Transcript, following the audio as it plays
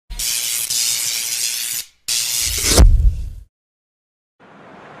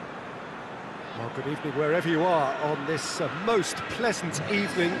Good evening wherever you are on this most pleasant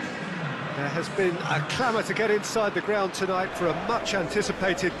evening. There has been a clamour to get inside the ground tonight for a much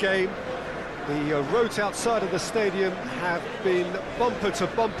anticipated game. The roads outside of the stadium have been bumper to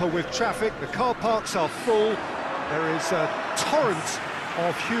bumper with traffic. The car parks are full. There is a torrent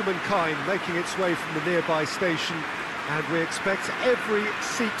of humankind making its way from the nearby station, and we expect every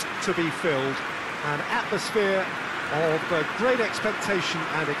seat to be filled. An atmosphere of great expectation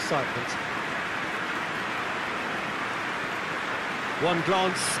and excitement. One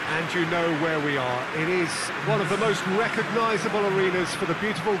glance and you know where we are. It is one of the most recognisable arenas for the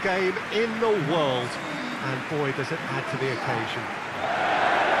beautiful game in the world. And boy, does it add to the occasion.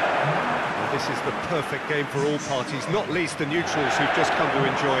 Well, this is the perfect game for all parties, not least the neutrals who've just come to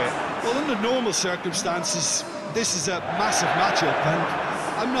enjoy it. Well, under normal circumstances, this is a massive matchup, and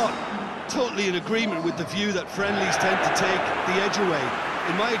I'm not totally in agreement with the view that friendlies tend to take the edge away.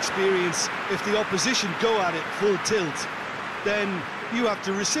 In my experience, if the opposition go at it full tilt, then you have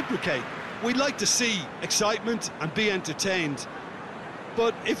to reciprocate. We'd like to see excitement and be entertained,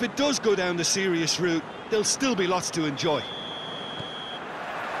 but if it does go down the serious route, there'll still be lots to enjoy.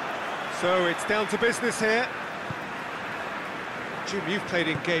 So it's down to business here. Jim, you've played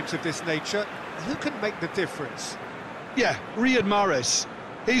in games of this nature. Who can make the difference? Yeah, Riyad Mahrez.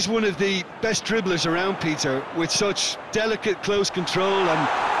 He's one of the best dribblers around, Peter, with such delicate, close control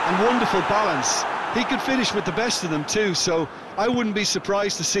and wonderful balance. He could finish with the best of them too, so I wouldn't be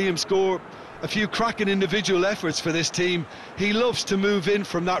surprised to see him score a few cracking individual efforts for this team. He loves to move in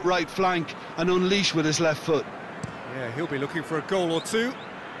from that right flank and unleash with his left foot. Yeah, he'll be looking for a goal or two.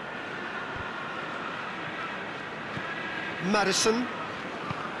 Maddison.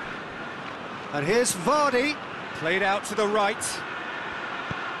 And here's Vardy, played out to the right.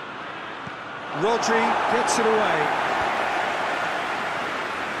 Rodri gets it away.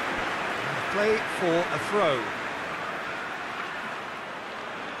 Play for a throw.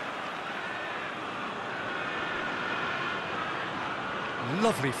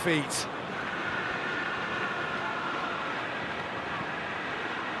 Lovely feet.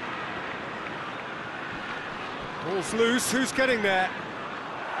 Ball's loose, who's getting there?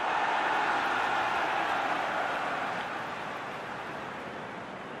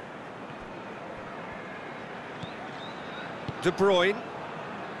 De Bruyne.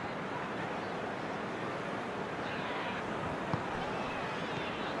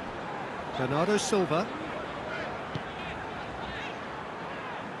 Bernardo Silva.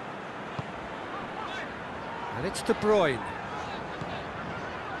 And it's De Bruyne.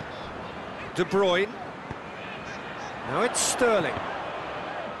 De Bruyne. Now it's Sterling.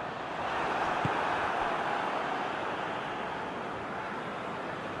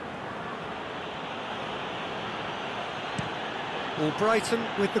 Brighton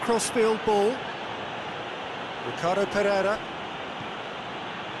with the crossfield ball. Ricardo Pereira.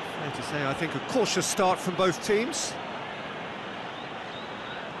 Fair to say, I think, a cautious start from both teams.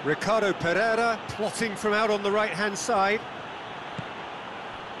 Ricardo Pereira plotting from out on the right-hand side.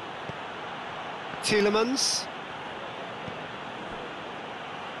 Tielemans.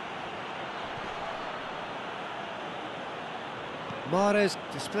 Mahrez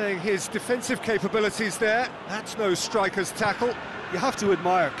displaying his defensive capabilities there. That's no striker's tackle. You have to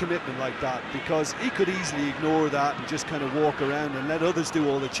admire commitment like that, because he could easily ignore that and just kind of walk around and let others do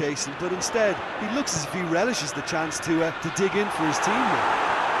all the chasing, but instead he looks as if he relishes the chance to dig in for his team now.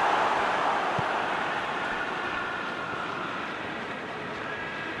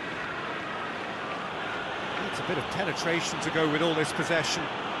 It's a bit of penetration to go with all this possession.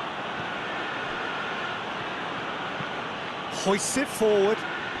 Hoists it forward.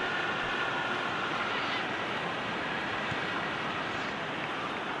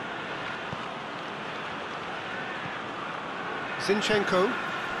 Zinchenko.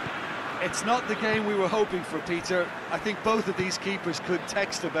 It's not the game we were hoping for, Peter. I think both of these keepers could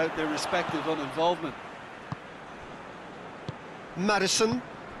text about their respective uninvolvement. Maddison.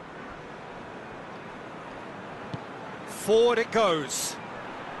 Forward it goes.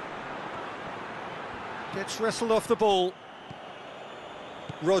 Gets wrestled off the ball.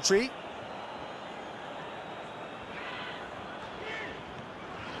 Rodri.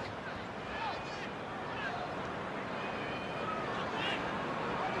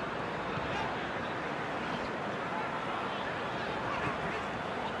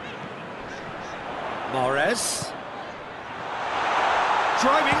 Mahrez.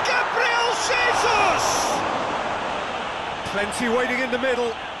 Driving Gabriel Jesus! Plenty waiting in the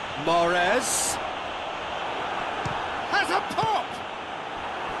middle. Mahrez. Has a pop!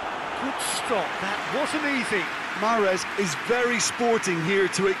 Good stop, that wasn't easy. Mahrez is very sporting here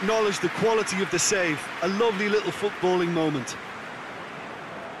to acknowledge the quality of the save. A lovely little footballing moment.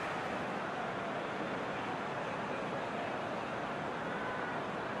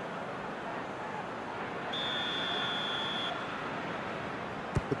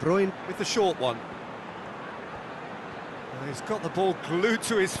 De Bruyne with the short one. And he's got the ball glued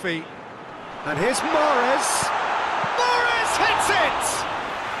to his feet. And here's Mahrez. Mahrez hits it!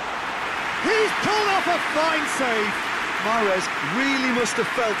 He's pulled off a fine save. Mahrez really must have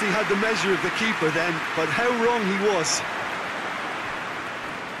felt he had the measure of the keeper then, but how wrong he was.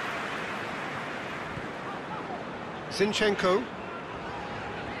 Zinchenko.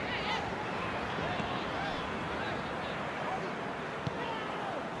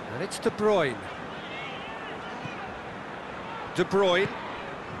 And it's De Bruyne. De Bruyne.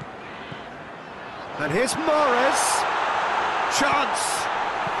 And here's Mahrez. Chance.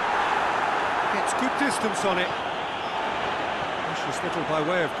 Gets good distance on it. Precious little by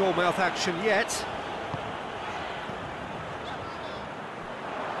way of goal-mouth action yet.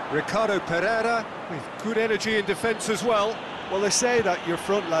 Ricardo Pereira with good energy in defence as well. Well, they say that your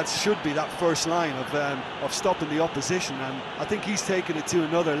front lads should be that first line of stopping the opposition, and I think he's taken it to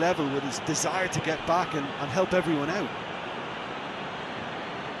another level with his desire to get back and help everyone out.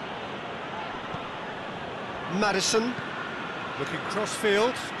 Maddison looking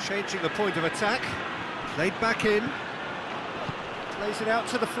cross-field, changing the point of attack. Played back in. Plays it out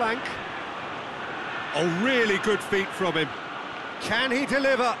to the flank. Oh, really good feet from him. Can he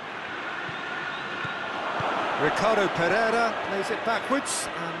deliver? Ricardo Pereira plays it backwards,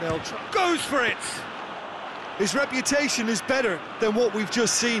 and they'll try. Goes for it! His reputation is better than what we've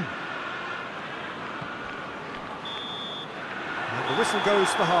just seen. And the whistle goes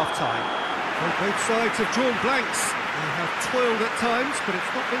for half-time. Well, both sides have drawn blanks. They have toiled at times, but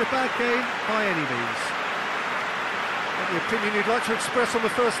it's not been a bad game by any means. Any opinion you'd like to express on the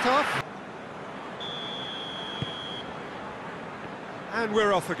first half? And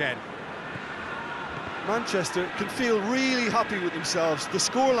we're off again. Manchester can feel really happy with themselves. The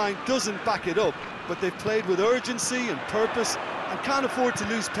scoreline doesn't back it up, but they've played with urgency and purpose and can't afford to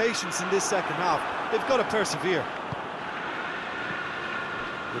lose patience in this second half. They've got to persevere.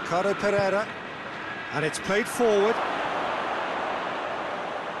 Ricardo Pereira, and it's played forward.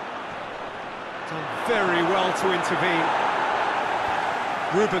 Done very well to intervene.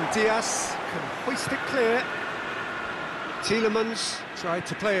 Ruben Dias can hoist it clear. Tielemans tried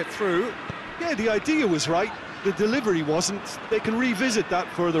to play it through. Yeah, the idea was right, the delivery wasn't. They can revisit that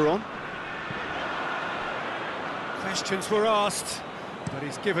further on. Questions were asked, but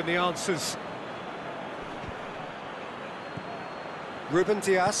he's given the answers. Ruben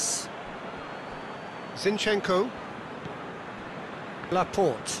Dias. Zinchenko.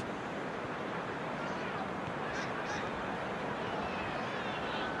 Laporte.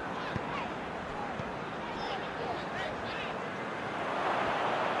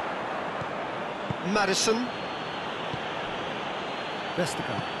 Maddison.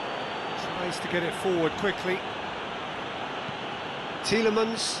 Vestergaard tries to get it forward quickly.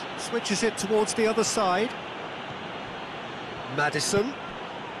 Tielemans switches it towards the other side. Maddison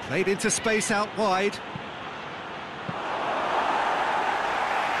played into space out wide.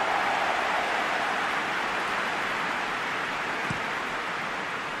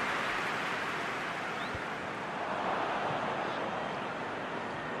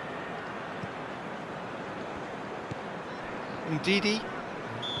 Ndidi.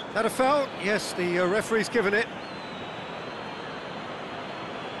 That a foul? Yes, the referee's given it.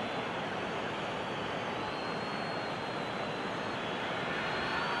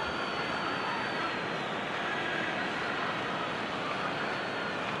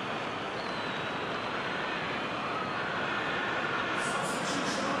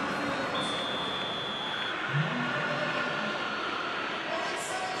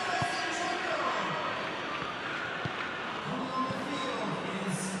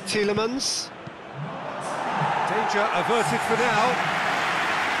 Tielemans. Danger averted for now.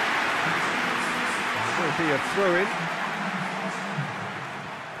 Will be a throw-in.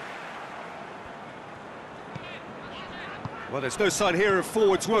 Well, there's no sign here of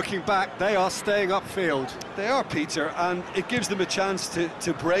forwards working back. They are staying upfield. They are, Peter, and it gives them a chance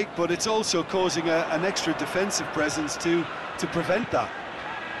to break, but it's also causing an extra defensive presence to prevent that.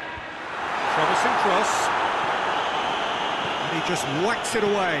 Promising cross. And he just whacks it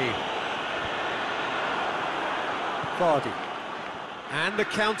away. Vardy. And the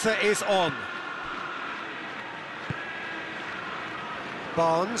counter is on.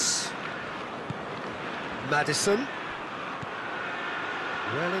 Barnes. Maddison.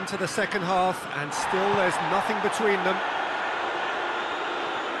 Well into the second half, and still there's nothing between them.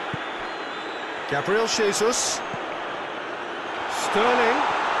 Gabriel Jesus. Sterling.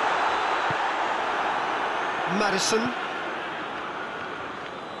 Maddison.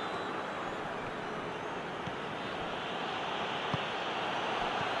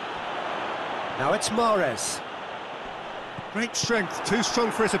 Now it's Mahrez. Great strength, too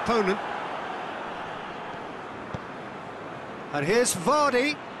strong for his opponent. And here's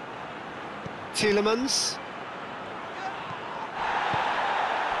Vardy. Tielemans.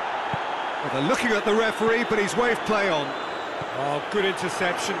 Well, they're looking at the referee, but he's waved play on. Oh, good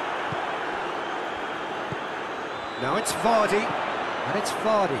interception. Now it's Vardy, and it's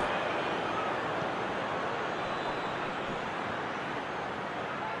Vardy.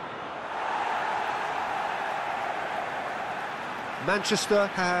 Manchester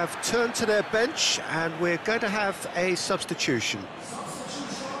have turned to their bench, and we're going to have a substitution.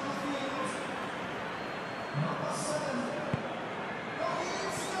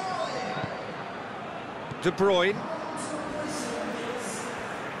 De Bruyne.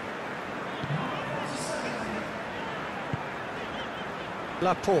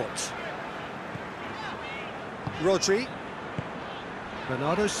 Laporte. Rodri.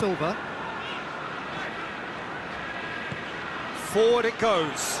 Bernardo Silva. Forward it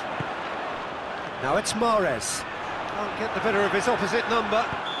goes. Now it's Mahrez. Can't get the better of his opposite number.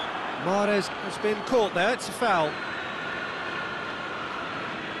 Mahrez has been caught there, it's a foul.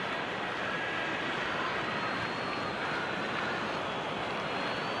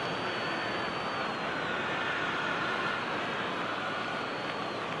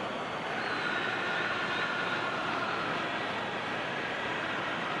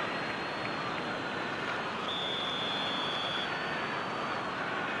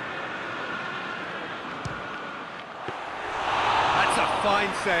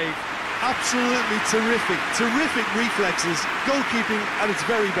 Fine save. Absolutely terrific reflexes, goalkeeping at its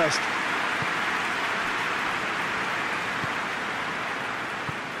very best.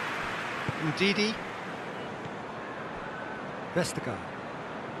 Ndidi. Vestergaard.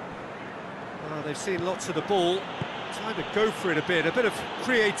 Well, they've seen lots of the ball. Time to go for it a bit of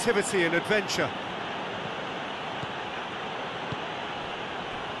creativity and adventure.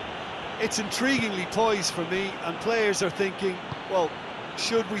 It's intriguingly poised for me, and players are thinking, well,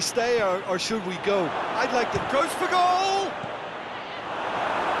 should we stay or should we go? I'd like to... Goes for goal!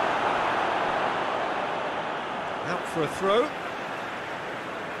 Out for a throw.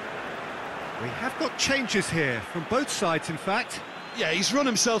 We have got changes here, from both sides in fact. Yeah, he's run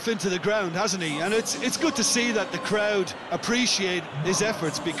himself into the ground, hasn't he? And it's good to see that the crowd appreciate his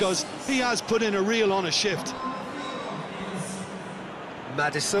efforts, because he has put in a real honest shift.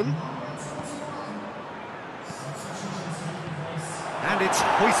 Maddison. And it's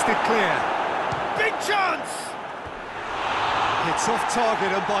hoisted clear. Big chance! It's off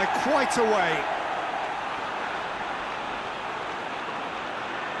target and by quite a way.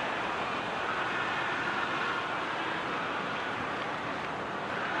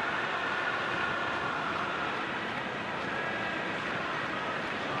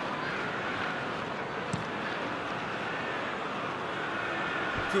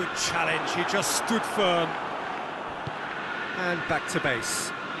 Good challenge, he just stood firm. And back to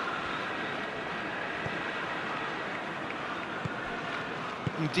base.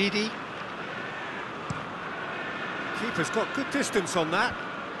 Ndidi. Keeper's got good distance on that.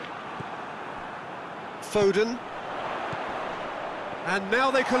 Foden. And now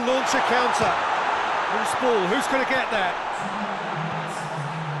they can launch a counter. Loose ball, who's going to get that?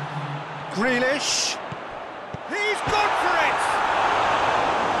 Grealish. He's gone for it!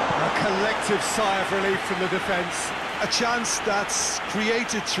 A collective sigh of relief from the defence. A chance that's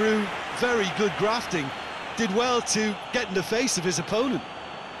created through very good grafting. Did well to get in the face of his opponent.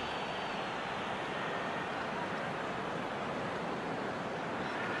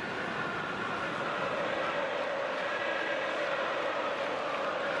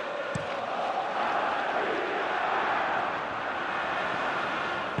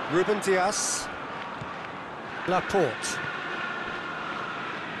 Ruben Dias. Laporte.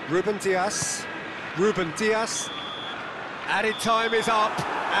 Ruben Dias. Ruben Dias. Added time is up,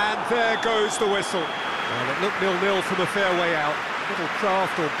 and there goes the whistle. Well, it looked 0-0 from a fair way out. Little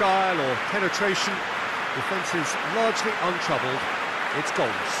craft or guile or penetration. Defence is largely untroubled. It's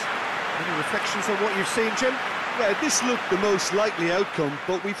goals. Any reflections on what you've seen, Jim? Yeah, this looked the most likely outcome,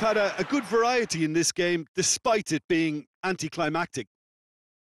 but we've had a good variety in this game, despite it being anticlimactic.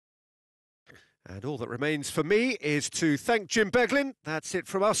 And all that remains for me is to thank Jim Beglin. That's it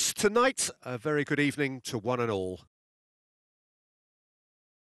from us tonight. A very good evening to one and all.